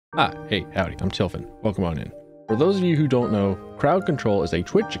Hey, howdy, I'm Tilfin. Welcome on in. For those of you who don't know, Crowd Control is a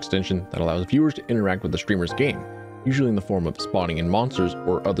Twitch extension that allows viewers to interact with the streamer's game, usually in the form of spawning in monsters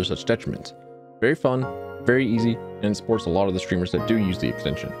or other such detriments. Very fun, very easy, and it supports a lot of the streamers that do use the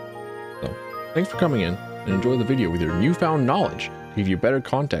extension. So, thanks for coming in, and enjoy the video with your newfound knowledge to give you better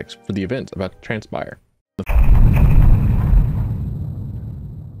context for the events about to transpire.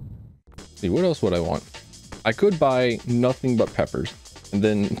 See, what else would I want? I could buy nothing but peppers. And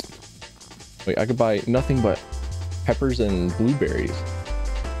then, wait, I could buy nothing but peppers and blueberries,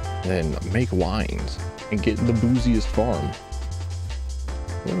 and then make wines and get the booziest farm.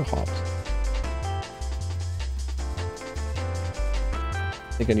 What are hops?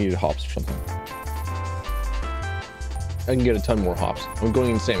 I think I needed hops or something. I can get a ton more hops. I'm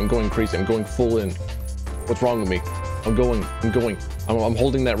going insane. I'm going crazy. I'm going full in. What's wrong with me? I'm going. I'm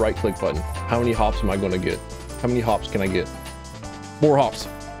holding that right click button. How many hops am I going to get? How many hops can I get? More hops.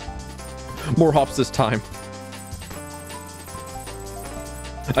 More hops this time.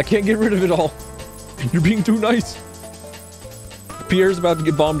 I can't get rid of it all. You're being too nice. Pierre's about to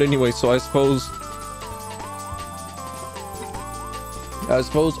get bombed anyway, so I suppose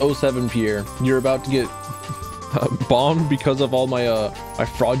 07 Pierre, you're about to get bombed because of all my my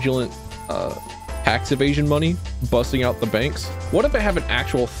fraudulent tax evasion money busting out the banks. What if I have an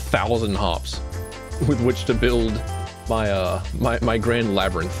actual 1,000 hops with which to build my my grand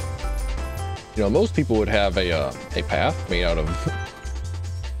labyrinth? You know, most people would have a path made out of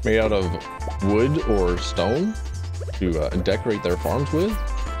wood or stone to decorate their farms with.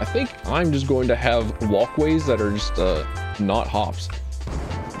 I think I'm just going to have walkways that are just not hops.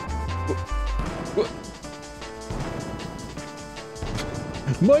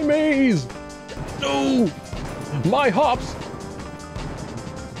 My maze! No! My hops!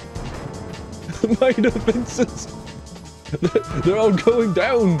 My defenses! They're all going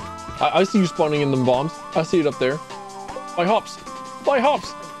down. I see you spawning in them bombs. I see it up there. My hops. My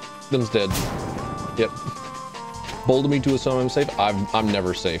hops. Them's dead. Yep. Boulder me to a zone I'm safe. I'm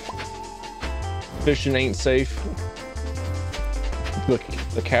never safe. Fishing ain't safe. Look,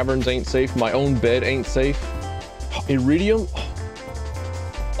 the caverns ain't safe. My own bed ain't safe. Iridium.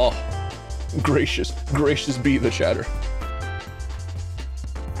 Oh, gracious be the shatter.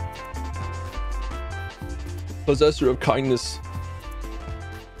 Possessor of kindness,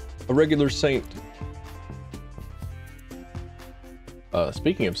 a regular saint.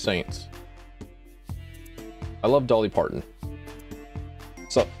 Speaking of saints, I love Dolly Parton.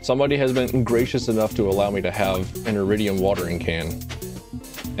 So somebody has been gracious enough to allow me to have an iridium watering can,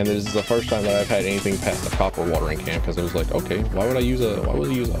 and this is the first time that I've had anything past a copper watering can, because it was like, okay, why would I use a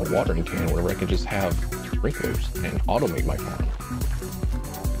watering can whenever I could just have sprinklers and automate my farm?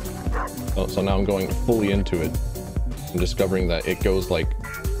 So now I'm going fully into it and discovering that it goes like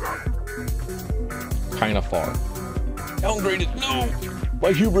kind of far. Downgraded, no!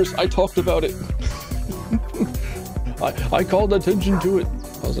 My hubris, I talked about it. I called attention to it.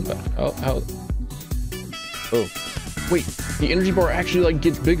 How's it back? Oh, wait, the energy bar actually like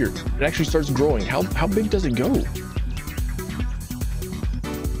gets bigger. It actually starts growing. How big does it go?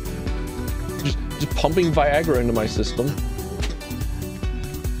 Just pumping Viagra into my system.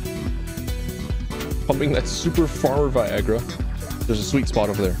 Pumping that super farmer Viagra. There's a sweet spot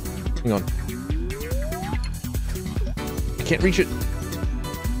over there. Hang on. I can't reach it.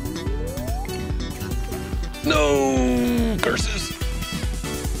 No! Curses!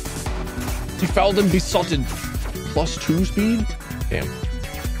 Befouled and besotted. +2 speed? Damn.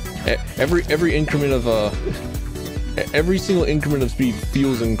 Every increment of every single increment of speed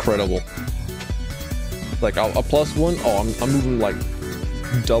feels incredible. Like a +1. Oh, I'm moving like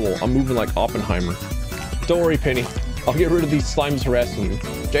double. I'm moving like Oppenheimer. Don't worry, Penny. I'll get rid of these slimes harassing you.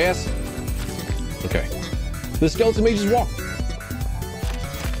 JS? Okay. The skeleton mages walk.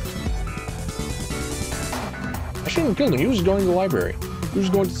 I shouldn't have killed him. He was going to the library. He was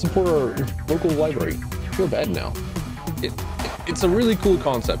going to support our local library. I feel bad now. It's a really cool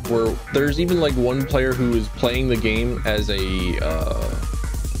concept where there's even like one player who is playing the game as a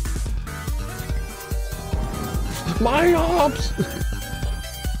my hops!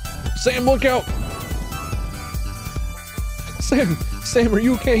 Sam, look out! Sam, are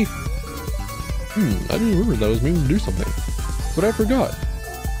you okay? I didn't remember that I was meaning to do something, but I forgot.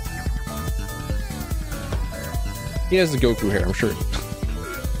 He has the Goku hair, I'm sure.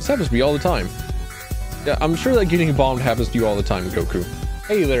 This happens to me all the time. Yeah, I'm sure that getting bombed happens to you all the time, Goku.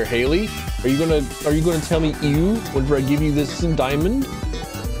 Hey there, Haley. Are you gonna tell me ew whenever I give you this diamond?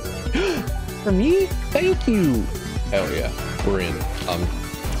 For me? Thank you. Hell yeah, we're in.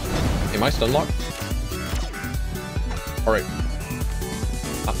 Am I stun locked? All right.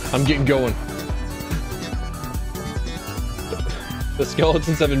 I'm getting going. The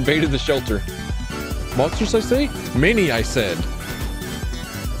skeletons have invaded the shelter. Monsters, I say? Many, I said.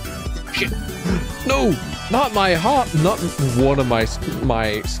 Shit. No, not my hop. Not one of my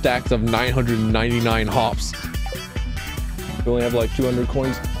stacks of 999 hops. You only have like 200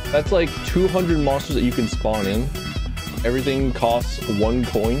 coins. That's like 200 monsters that you can spawn in. Everything costs 1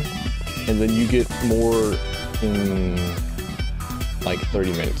 coin, and then you get more in like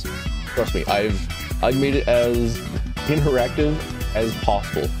 30 minutes. Trust me, I've made it as interactive as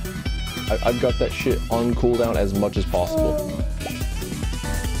possible. I've got that shit on cooldown as much as possible.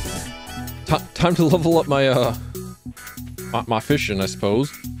 Time to level up my my fishing, I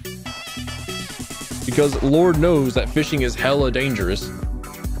suppose. Because Lord knows that fishing is hella dangerous.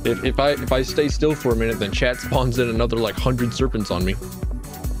 If I stay still for a minute, then chat spawns in another like 100 serpents on me.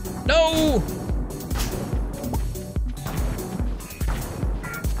 No!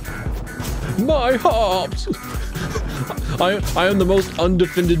 My hops! I am the most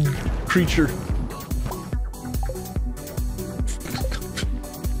undefended creature.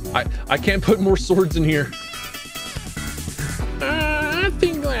 I can't put more swords in here.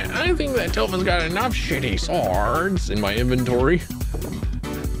 I think that Topher's got enough shitty swords in my inventory.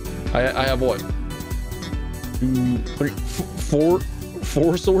 I have what? 2, 3,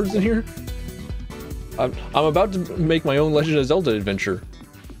 4 swords in here? I'm about to make my own Legend of Zelda adventure.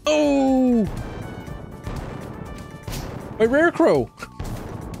 Oh! My rare crow!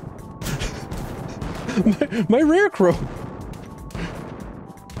 my rare crow!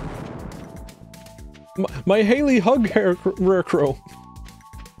 My Haley Hug rare crow.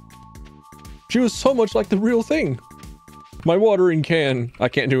 She was so much like the real thing. My watering can. I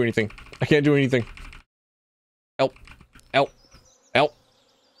can't do anything. I can't do anything. Help. Help. Help.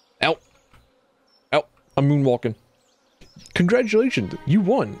 Help. Help. I'm moonwalking. Congratulations. You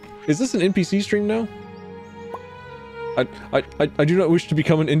won. Is this an NPC stream now? I do not wish to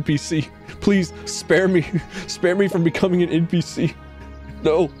become an NPC. Please spare me. Spare me from becoming an NPC.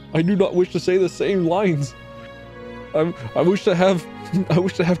 No, I do not wish to say the same lines. I wish to have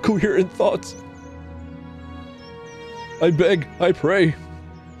coherent thoughts. I beg, I pray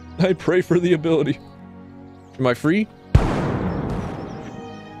for the ability. Am I free?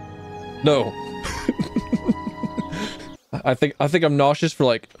 No. I think I'm nauseous for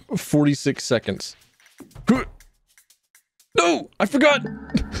like 46 seconds. No, I forgot.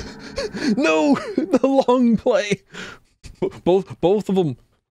 No, the long play. Both of them.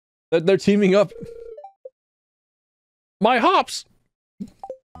 They're teaming up. My hops.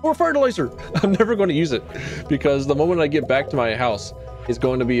 Or fertilizer. I'm never going to use it because the moment I get back to my house, it's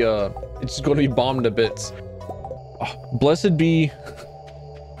going to be bombed to bits. Oh, blessed be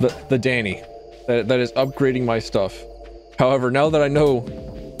the Danny that is upgrading my stuff. However, now that I know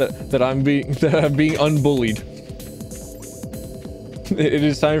that I'm being unbullied, it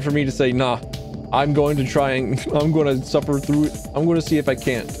is time for me to say, nah, I'm going to suffer through it. I'm going to see if I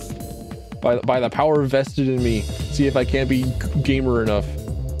can't. By the power vested in me, see if I can't be gamer enough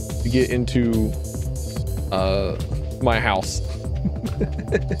to get into my house.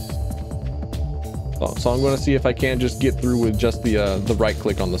 So I'm going to see if I can't just get through with just the right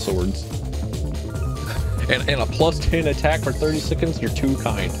click on the swords. And a +10 attack for 30 seconds, you're too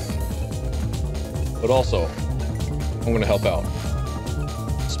kind. But also, I'm going to help out.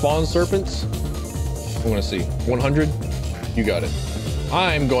 Spawn serpents, I'm going to see. 100, you got it.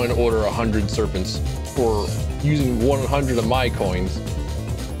 I'm going to order 100 serpents for using 100 of my coins.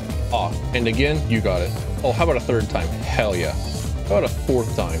 Ah, and again, you got it. Oh, how about a 3rd time? Hell yeah. How about a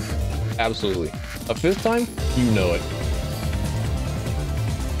 4th time? Absolutely. A 5th time? You know it.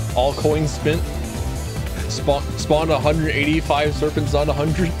 All coins spent. Spawned 185 serpents on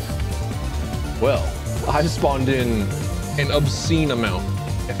 100. Well, I've spawned in an obscene amount.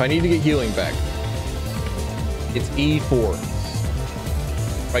 If I need to get healing back, it's E4.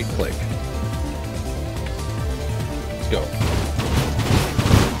 Right click. Let's go.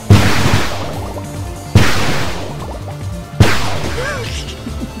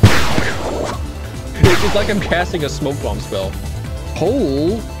 It's like I'm casting a smoke bomb spell.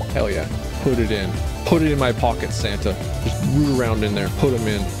 Hole? Hell yeah. Put it in. Put it in my pocket, Santa. Just root around in there. Put them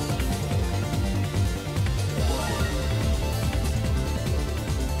in.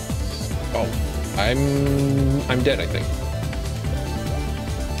 Oh. I'm dead, I think.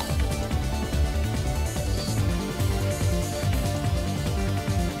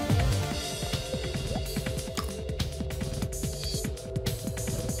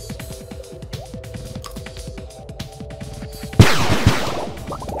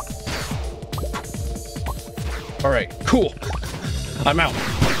 All right, cool. I'm out.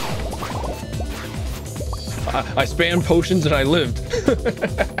 I spammed potions and I lived.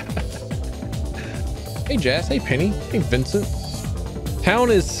 Hey Jazz, hey Penny, hey Vincent. Town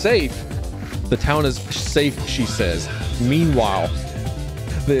is safe. The town is safe, she says. Meanwhile,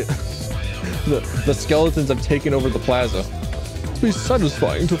 the skeletons have taken over the plaza. It's be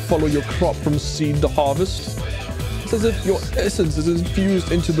satisfying to follow your crop from seed to harvest. It's as if your essence is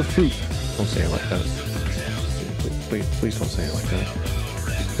infused into the fruit. Don't say it like that. Please don't say it like that.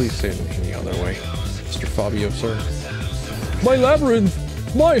 Please say it in any other way. Mr. Fabio, sir. My labyrinth!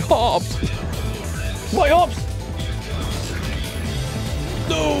 My hops! My hops!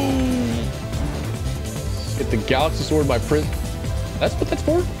 No! Get the galaxy sword, my prince. That's what that's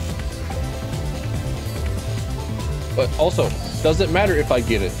for? But also, doesn't matter if I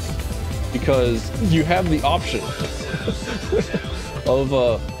get it, because you have the option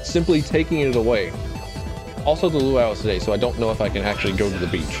of simply taking it away. Also, the luau is today, so I don't know if I can actually go to the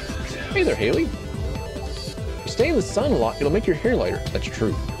beach. Hey there, Haley. You stay in the sun a lot, it'll make your hair lighter. That's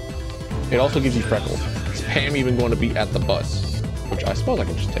true. It also gives you freckles. Is Pam even going to be at the bus? Which I suppose I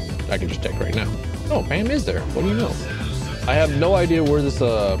can just take right now. Oh, Pam is there. What do you know? I have no idea where this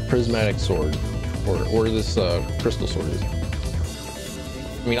prismatic sword or this crystal sword is.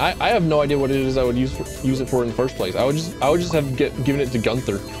 I mean, I have no idea what it is I would use it for in the first place. I would just have given it to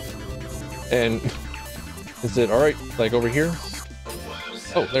Gunther, and is it all right? Like over here?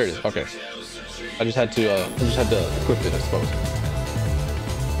 Oh, there it is. Okay. I just had to equip it, I suppose.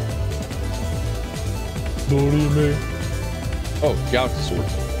 What do you mean? Oh, Galaxy Sword.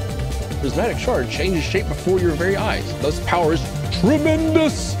 Prismatic shard changes shape before your very eyes. Thus power is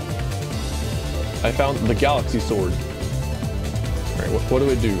tremendous. I found the Galaxy Sword. All right, what do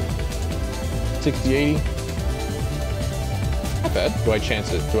it do? 60, 80? Not bad. Do I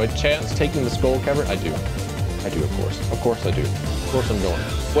chance it? Do I chance taking the Skull Cavern? I do. I do, of course. Of course I do. Of course I'm going.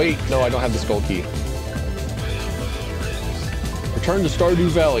 Wait, no, I don't have the Skull Key. Return to Stardew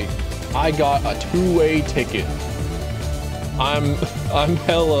Valley. I got a two-way ticket. I'm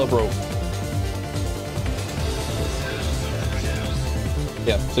hella broke.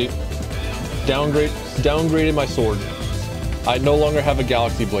 Yeah, see? Downgraded my sword. I no longer have a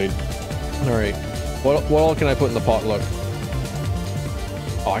Galaxy Blade. Alright. What all can I put in the potluck?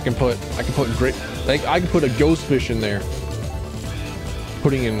 Oh, I can put a ghost fish in there.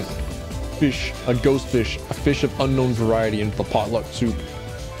 Putting in fish, a ghost fish, a fish of unknown variety into the potluck soup.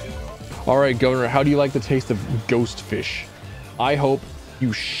 Alright, Governor, how do you like the taste of ghost fish? I hope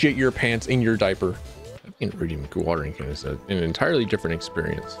you shit your pants in your diaper. In reading watering can is an entirely different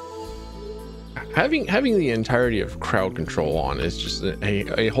experience. Having the entirety of crowd control on is just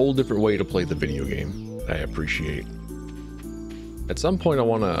a whole different way to play the video game that I appreciate. At some point I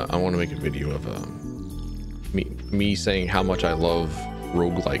wanna make a video of me saying how much I love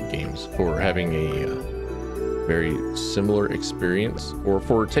roguelike games for having a very similar experience, or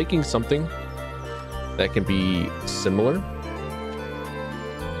for taking something that can be similar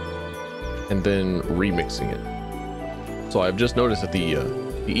and then remixing it. So I've just noticed that the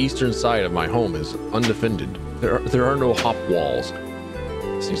eastern side of my home is undefended. There are no hop walls.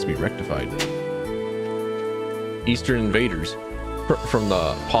 This needs to be rectified. Eastern invaders from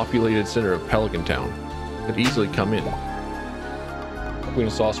the populated center of Pelican Town could easily come in. Queen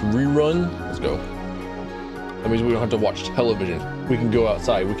of Sauce rerun. Let's go. That means we don't have to watch television. We can go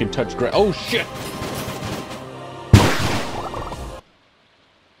outside. We can touch grass. Oh shit!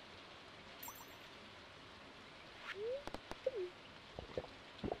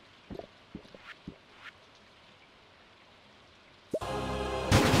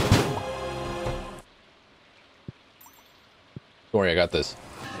 Don't worry, I got this.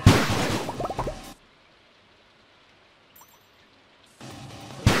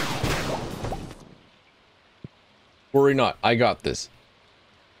 Worry not, I got this.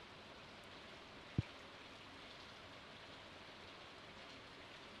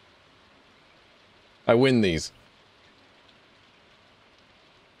 I win these.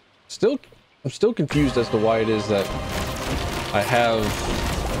 I'm still confused as to why it is that I have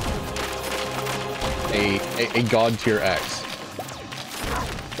a god tier axe.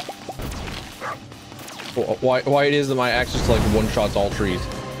 Why it is that my axe just like one-shots all trees.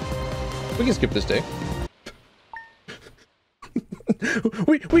 We can skip this day.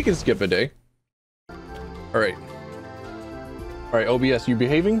 we can skip a day. All right, OBS, you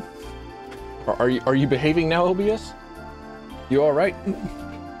behaving? Are you behaving now, OBS? You all right?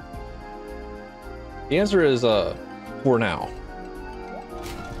 The answer is for now.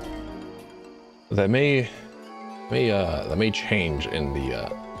 That may change in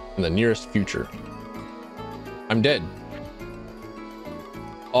the nearest future. I'm dead.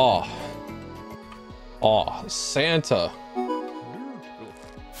 Oh. Oh, Santa.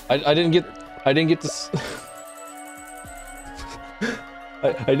 I didn't get to I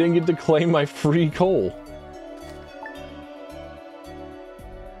didn't get to claim my free coal.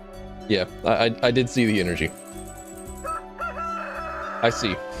 Yeah, I did see the energy. I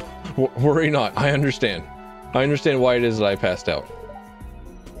see. Worry not. I understand. I understand why it is that I passed out.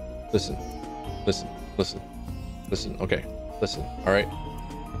 Listen. Listen. Listen. Listen. Okay. Listen. All right.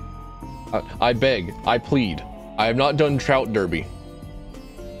 I beg. I plead. I have not done Trout Derby.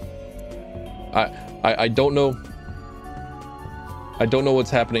 I don't know. I don't know what's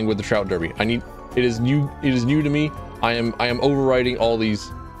happening with the Trout Derby. It is new to me. I am overriding all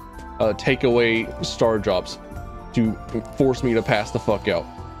these takeaway star drops to force me to pass the fuck out.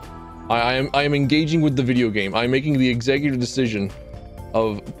 I am engaging with the video game. I'm making the executive decision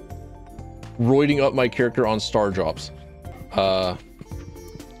of roiding up my character on star drops. I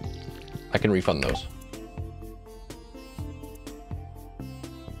can refund those.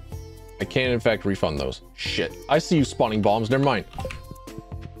 I can in fact refund those. Shit. I see you spawning bombs. Never mind.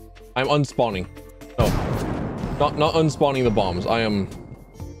 I'm unspawning. No. Not unspawning the bombs. I am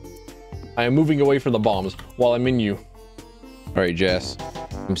moving away from the bombs while I'm in you. Alright, Jess.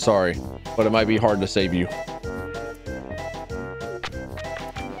 I'm sorry, but it might be hard to save you.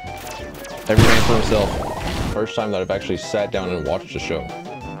 Every man for himself. First time that I've actually sat down and watched a show.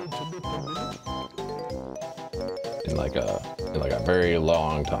 In like a very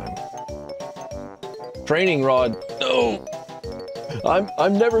long time. Training rod. No.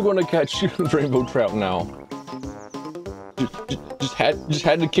 I'm never going to catch rainbow trout now. Just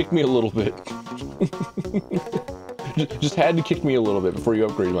had to kick me a little bit. just had to kick me a little bit before you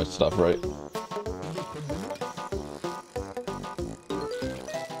upgrade my stuff, right?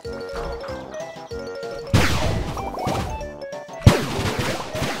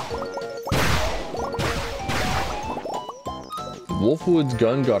 Wolfwood's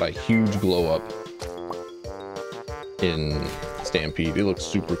gun got a huge glow up in Stampede. It looks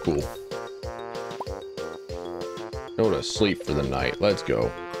super cool. Go to sleep for the night. Let's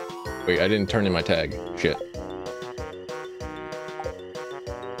go. Wait, I didn't turn in my tag. Shit.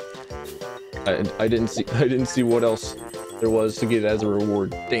 I didn't see what else there was to get as a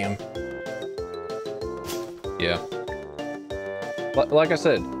reward. Damn. Yeah. Like I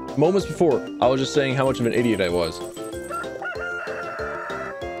said, moments before, I was just saying how much of an idiot I was.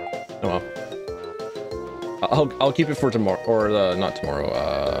 Oh well. I'll keep it for tomorrow, or not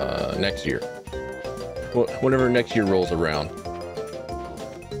tomorrow. Next year. Whenever next year rolls around.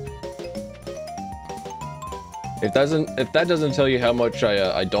 If that doesn't tell you how much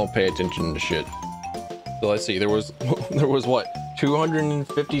I don't pay attention to shit. So let's see. There was what,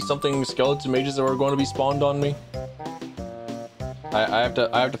 250 something skeleton mages that were going to be spawned on me. I have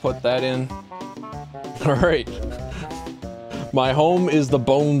to put that in. All right. My home is the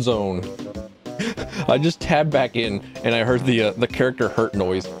bone zone. I just tabbed back in and I heard the character hurt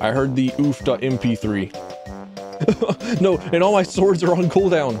noise. I heard the oof.mp3. No, and all my swords are on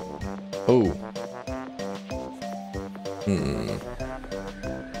cooldown. Oh.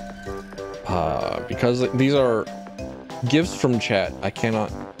 Because these are gifts from chat, I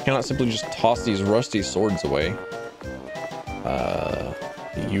cannot simply just toss these rusty swords away.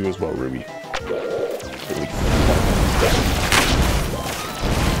 You as well, Ruby.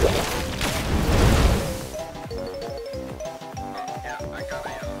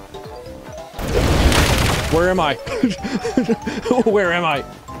 Where am I? Where am I?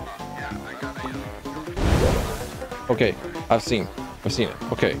 Okay, I've seen it.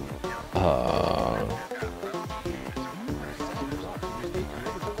 Okay.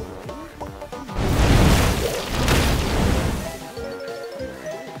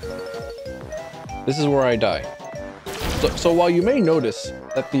 This is where I die. So while you may notice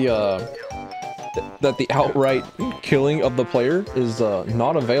that the outright killing of the player is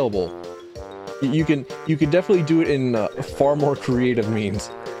not available, you can definitely do it in far more creative means.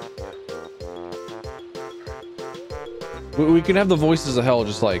 We can have the voices of hell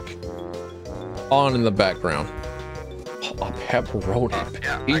just like on in the background. A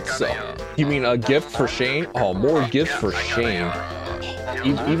pepperoni pizza. You mean a gift for Shane? Oh, more gifts for Shane.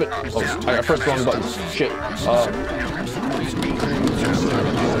 Even oh, I pressed the wrong button. Shit. We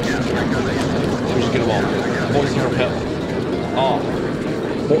just get them all. Voices from hell. Oh,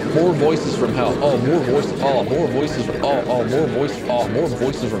 more voices from hell. Oh, more voices. Oh, more voices from. Oh, more voices. Oh, more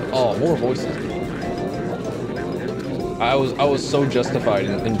voices from. Oh, more voices. I was so justified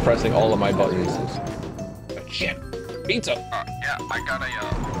in pressing all of my buttons. Shit. Pizza. Yeah, I got a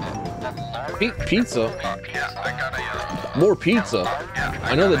Pizza? More pizza?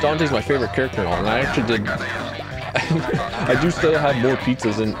 I know that Dante's my favorite character and all, and I actually did... I do still have more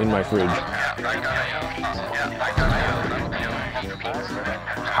pizzas in my fridge.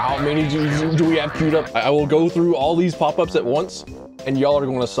 How many do we have queued up? I will go through all these pop-ups at once, and y'all are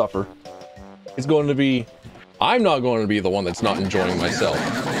going to suffer. It's going to be... I'm not going to be the one that's not enjoying myself.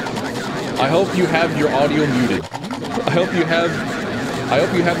 I hope you have your audio muted. I hope you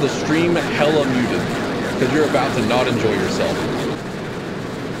have the stream hella muted, because you're about to not enjoy yourself.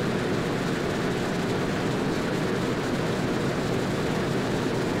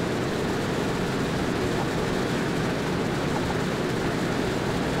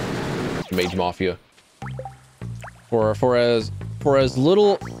 Mage Mafia. For as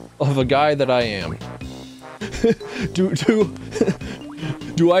little of a guy that I am.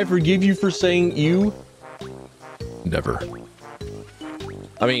 Do I forgive you for saying you? Never.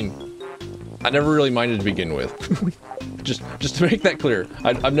 I mean, I never really minded to begin with. just to make that clear,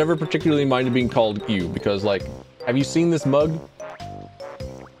 I've never particularly minded being called you, because like, have you seen this mug?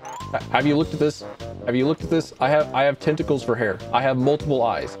 Have you looked at this? Have you looked at this? I have tentacles for hair. I have multiple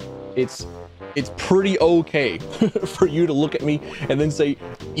eyes. It's pretty okay for you to look at me and then say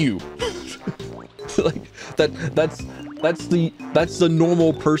you. Like that's the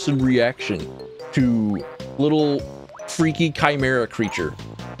normal person reaction to little freaky chimera creature.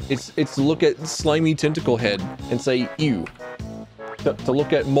 It's to look at slimy tentacle head and say ew. To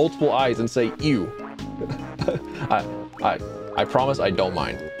look at multiple eyes and say ew. I promise I don't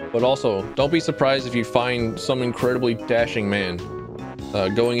mind. But also, don't be surprised if you find some incredibly dashing man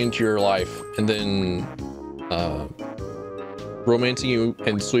going into your life and then romancing you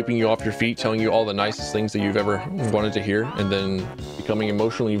and sweeping you off your feet, telling you all the nicest things that you've ever wanted to hear, and then becoming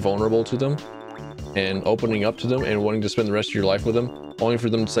emotionally vulnerable to them and opening up to them and wanting to spend the rest of your life with them, only for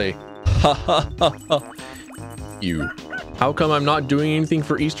them to say, ha ha ha ha, you. How come I'm not doing anything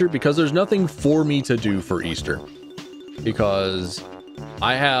for Easter? Because there's nothing for me to do for Easter. Because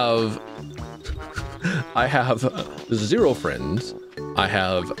I have 0 friends. I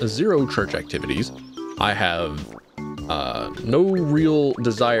have 0 church activities. I have no real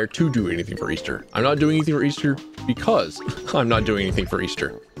desire to do anything for Easter. I'm not doing anything for Easter because I'm not doing anything for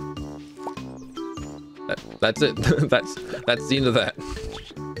Easter. That's it. that's the end of that.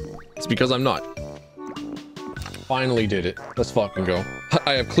 It's because I'm not. Finally did it. Let's fucking go.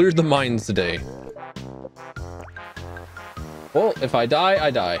 I have cleared the mines today. Well, if I die,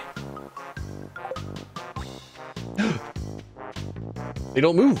 I die. They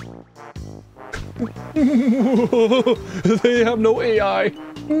don't move. They have no AI.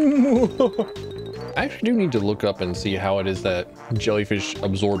 I actually do need to look up and see how it is that jellyfish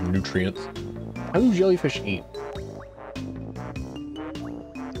absorb nutrients. How do jellyfish eat?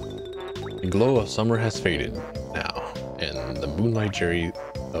 The glow of summer has faded now, and the moonlight cherry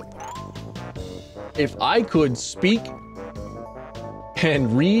up. If I could speak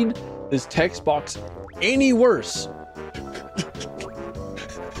and read this text box any worse.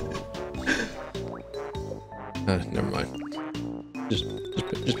 Never mind. Just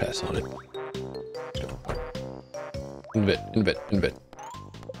pass on it. Let's go. In a bit.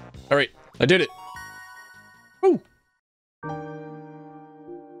 All right, I did it. Woo!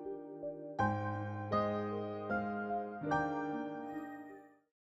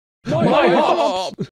 My